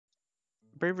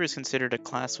Braver is considered a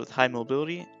class with high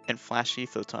mobility and flashy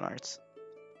photon arts.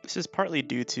 This is partly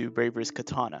due to Braver's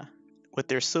katana. With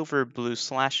their silver blue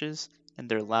slashes and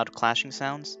their loud clashing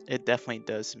sounds, it definitely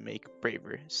does make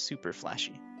Braver super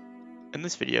flashy. In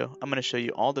this video, I'm going to show you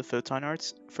all the photon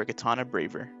arts for Katana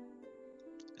Braver.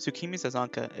 Tsukimi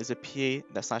Sazanka is a PA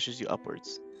that slashes you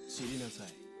upwards.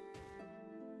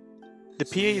 The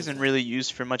PA isn't really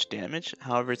used for much damage,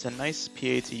 however it's a nice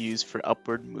PA to use for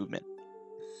upward movement.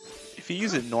 If you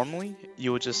use it normally,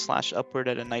 you will just slash upward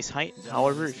at a nice height,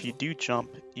 however if you do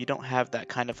jump, you don't have that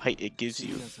kind of height it gives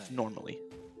you normally.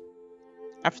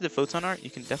 After the photon art, you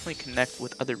can definitely connect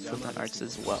with other photon arts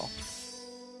as well.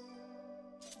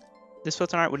 This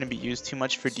photon art wouldn't be used too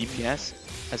much for DPS,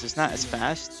 as it's not as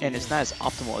fast and it's not as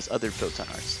optimal as other photon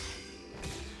arts.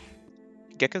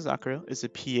 Gekkazakura is a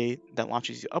PA that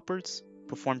launches you upwards,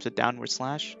 performs a downward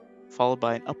slash, followed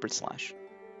by an upward slash.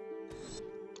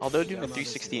 Although doing a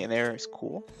 360 in air is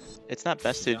cool, it's not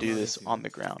best to do this on the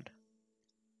ground.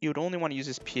 You would only want to use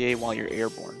this PA while you're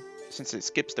airborne, since it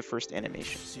skips the first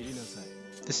animation.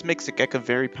 This makes the Gekka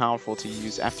very powerful to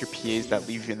use after PAs that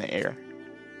leave you in the air.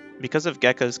 Because of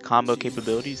Gekka's combo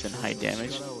capabilities and high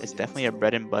damage, it's definitely a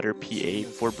bread and butter PA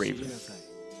for Braver.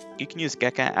 You can use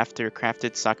Gekka after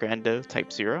crafted Sakura Endo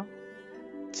Type 0,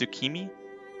 Tsukimi,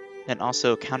 and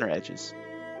also counter edges.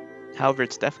 However,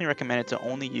 it's definitely recommended to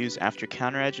only use after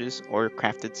counter edges or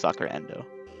crafted Sakura Endo.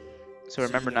 So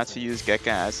remember not to use Gekka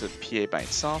as a PA by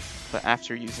itself, but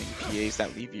after using PAs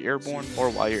that leave you airborne or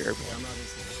while you're airborne.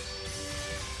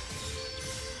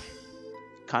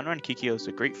 Kanran Kikyo is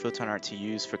a great photon art to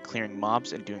use for clearing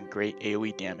mobs and doing great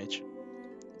AoE damage.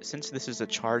 Since this is a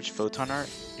charged photon art,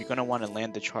 you're going to want to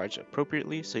land the charge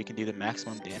appropriately so you can do the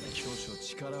maximum damage.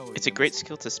 It's a great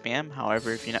skill to spam,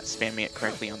 however if you're not spamming it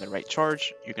correctly on the right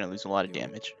charge, you're going to lose a lot of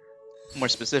damage. More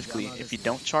specifically, if you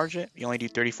don't charge it, you only do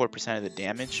 34% of the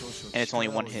damage, and it's only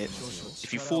one hit.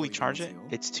 If you fully charge it,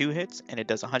 it's 2 hits, and it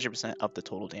does 100% of the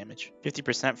total damage.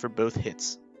 50% for both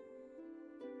hits.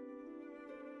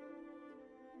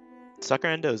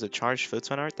 Sakura Endo is a charged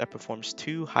photon art that performs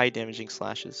 2 high damaging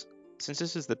slashes. Since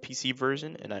this is the PC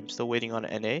version and I'm still waiting on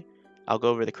an NA, I'll go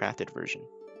over the crafted version.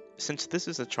 Since this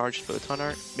is a charged photon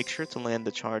art, make sure to land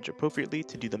the charge appropriately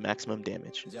to do the maximum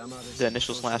damage. The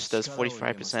initial slash does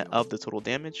 45% of the total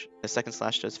damage, the second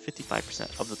slash does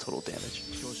 55% of the total damage.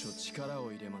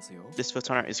 This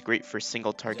photon art is great for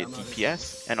single target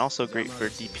DPS, and also great for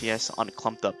DPS on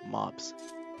clumped up mobs.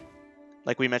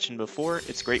 Like we mentioned before,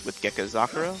 it's great with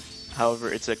Gekkazakura,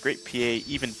 however it's a great PA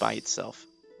even by itself.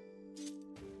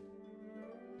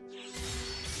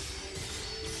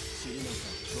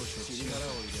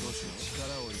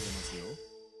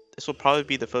 This will probably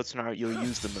be the photon art you'll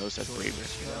use the most as Braver.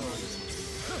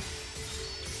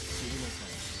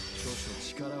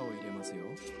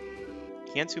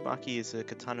 Hyansubaki is a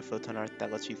katana photon art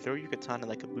that lets you throw your katana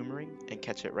like a boomerang and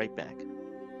catch it right back.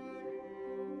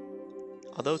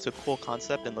 Although it's a cool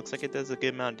concept and looks like it does a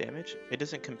good amount of damage, it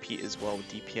doesn't compete as well with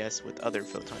DPS with other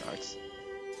photon arts.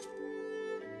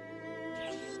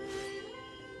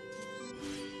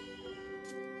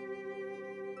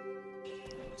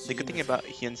 The good thing about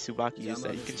Hyansubaki is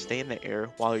that you can stay in the air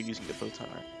while you're using the photon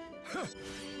art.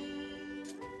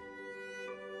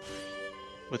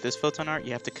 With this photon art,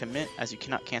 you have to commit as you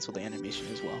cannot cancel the animation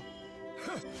as well.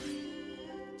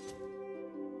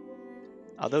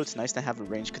 Although it's nice to have a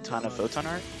ranged katana photon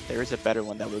art, there is a better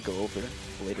one that we'll go over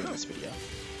later in this video.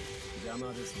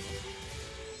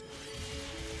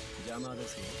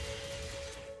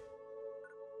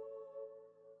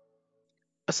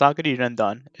 Asagari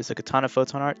Rendan is a katana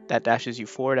photon art that dashes you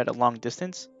forward at a long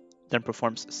distance, then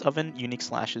performs 7 unique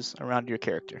slashes around your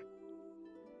character.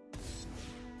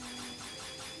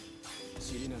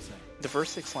 The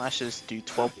first 6 slashes do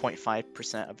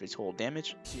 12.5% of your total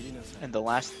damage, and the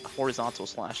last horizontal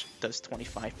slash does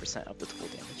 25% of the total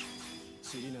damage.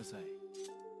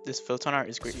 This photon art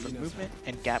is great for movement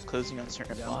and gap closing on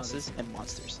certain bosses and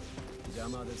monsters.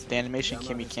 The animation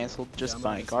can be cancelled just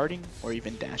by guarding or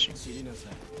even dashing.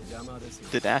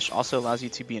 The dash also allows you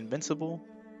to be invincible,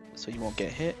 so you won't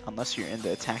get hit unless you're in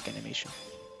the attack animation.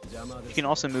 You can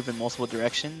also move in multiple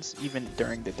directions, even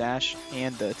during the dash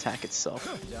and the attack itself.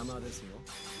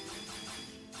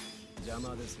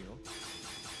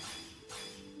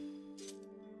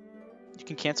 You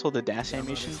can cancel the dash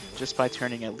animation just by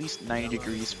turning at least 90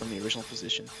 degrees from the original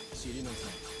position.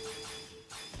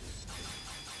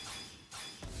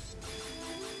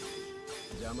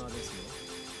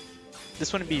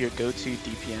 This wouldn't be your go-to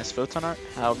DPS photon art,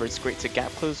 however it's great to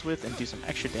gap close with and do some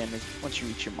extra damage once you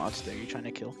reach your monster you're trying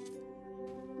to kill.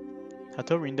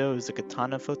 Hatorindo is a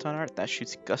Katana Photon Art that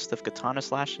shoots gusts of katana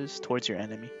slashes towards your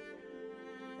enemy.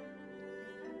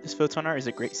 This Photon Art is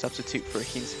a great substitute for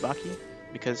Hinsubaki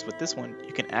because with this one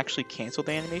you can actually cancel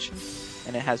the animation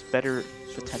and it has better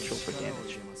potential for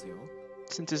damage.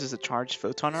 Since this is a charged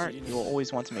Photon Art, you will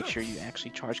always want to make sure you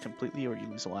actually charge completely or you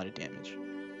lose a lot of damage.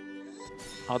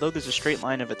 Although there's a straight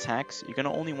line of attacks, you're going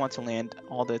to only want to land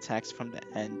all the attacks from the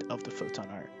end of the Photon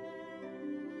Art.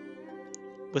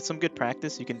 With some good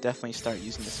practice, you can definitely start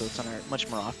using the Photon Art much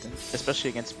more often,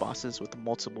 especially against bosses with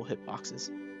multiple hitboxes.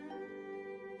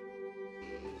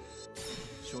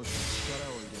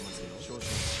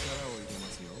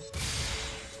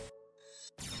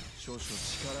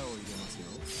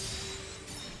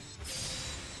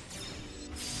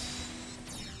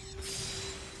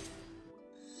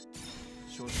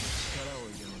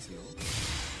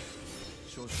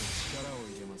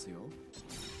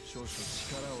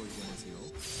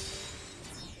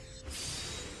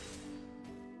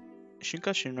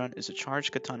 Shunka Shinran is a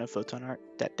charged Katana Photon Art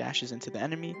that dashes into the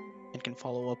enemy and can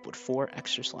follow up with 4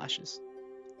 extra slashes.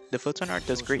 The Photon Art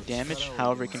does great damage,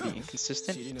 however it can be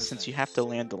inconsistent since you have to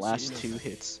land the last 2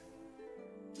 hits.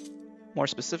 More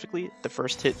specifically, the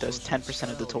first hit does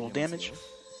 10% of the total damage,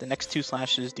 the next 2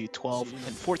 slashes do 12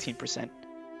 and 14%,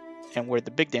 and where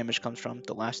the big damage comes from,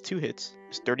 the last 2 hits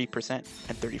is 30%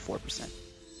 and 34%.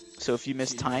 So if you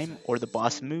miss time or the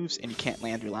boss moves and you can't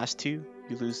land your last 2,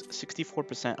 you lose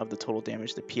 64% of the total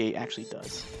damage the PA actually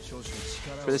does.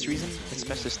 For this reason, it's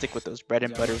best to stick with those bread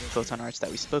and butter Photon Arts that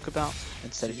we spoke about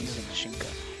instead of using Shunka.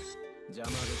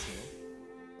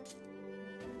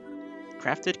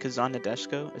 Crafted Kazan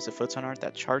Nadeshiko is a Photon Art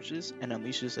that charges and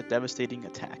unleashes a devastating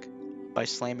attack by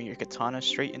slamming your katana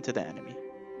straight into the enemy.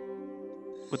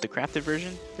 With the crafted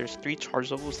version, there's 3 charge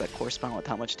levels that correspond with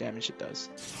how much damage it does.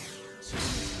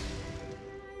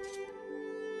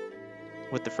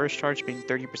 With the first charge being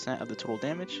 30% of the total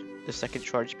damage, the second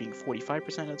charge being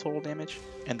 45% of the total damage,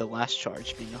 and the last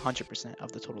charge being 100%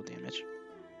 of the total damage.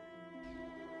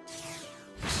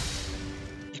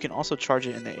 You can also charge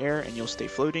it in the air and you'll stay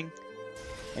floating,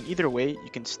 and either way you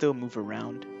can still move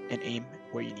around and aim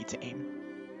where you need to aim.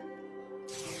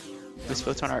 This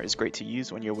Photon Art is great to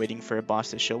use when you're waiting for a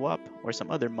boss to show up or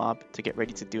some other mob to get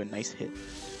ready to do a nice hit.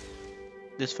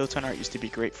 This Photon Art used to be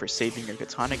great for saving your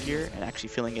katana gear and actually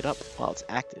filling it up while it's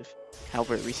active.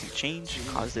 However, a recent change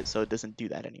caused it so it doesn't do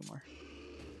that anymore.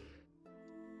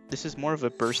 This is more of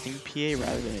a bursting PA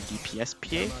rather than a DPS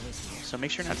PA, so make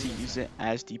sure not to use it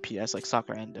as DPS like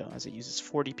Sakura Endo, as it uses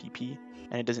 40 PP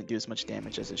and it doesn't do as much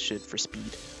damage as it should for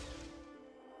speed.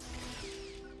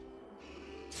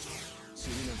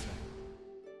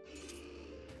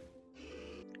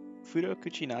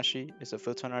 Fudokuchi Nashi is a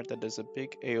Photon Art that does a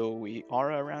big AoE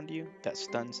aura around you that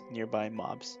stuns nearby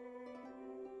mobs.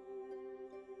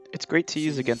 It's great to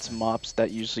use against mobs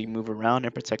that usually move around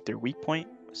and protect their weak point,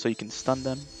 so you can stun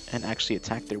them and actually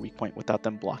attack their weak point without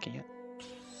them blocking it.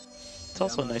 It's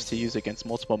also nice to use against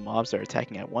multiple mobs that are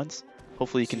attacking at once.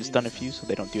 Hopefully you can stun a few so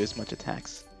they don't do as much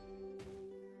attacks.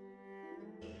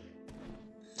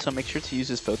 So make sure to use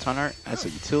this Photon Art as a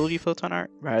utility Photon Art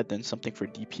rather than something for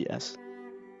DPS.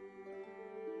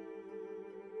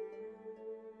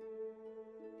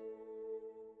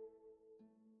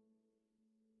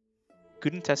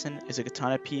 Guden Tessen is a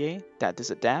katana PA that does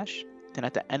a dash, then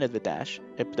at the end of the dash,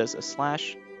 it does a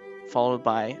slash, followed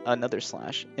by another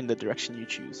slash in the direction you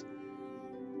choose.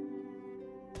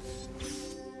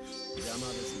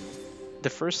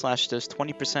 The first slash does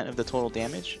 20% of the total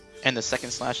damage, and the second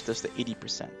slash does the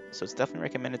 80%, so it's definitely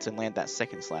recommended to land that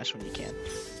second slash when you can.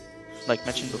 Like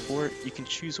mentioned before, you can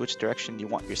choose which direction you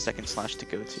want your second slash to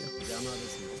go to.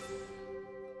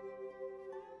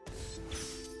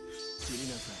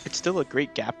 It's still a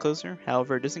great gap closer,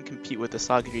 however it doesn't compete with the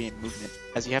Sagiri movement,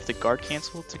 as you have to guard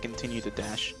cancel to continue the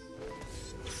dash.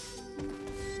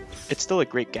 It's still a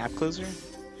great gap closer.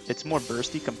 It's more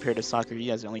bursty compared to Sagiri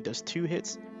as it only does 2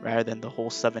 hits, rather than the whole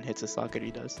 7 hits a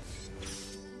Sagiri does.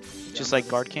 Just like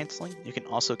guard canceling, you can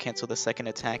also cancel the second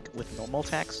attack with normal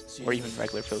attacks, or even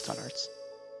regular Photon Arts.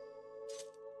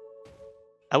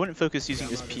 I wouldn't focus using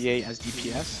this PA as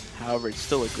DPS, however it's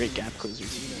still a great gap closer to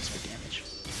use for damage.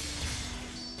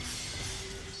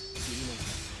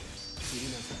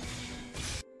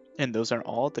 And those are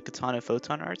all the Katana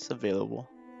Photon Arts available.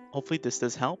 Hopefully this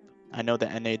does help. I know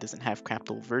that NA doesn't have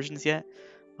craftable versions yet,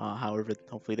 however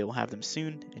hopefully they will have them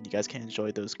soon, and you guys can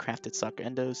enjoy those crafted Sakura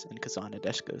Endos and Kazan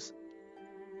Nadeshikos.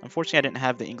 Unfortunately I didn't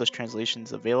have the English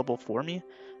translations available for me,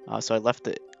 so I left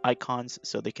the icons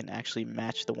so they can actually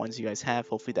match the ones you guys have.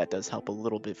 Hopefully that does help a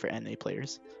little bit for NA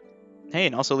players. Hey,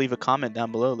 and also leave a comment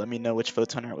down below, let me know which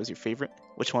Photon Art was your favorite,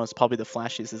 which one was probably the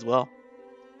flashiest as well.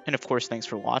 And of course, thanks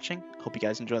for watching. Hope you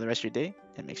guys enjoy the rest of your day,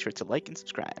 and make sure to like and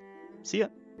subscribe. See ya!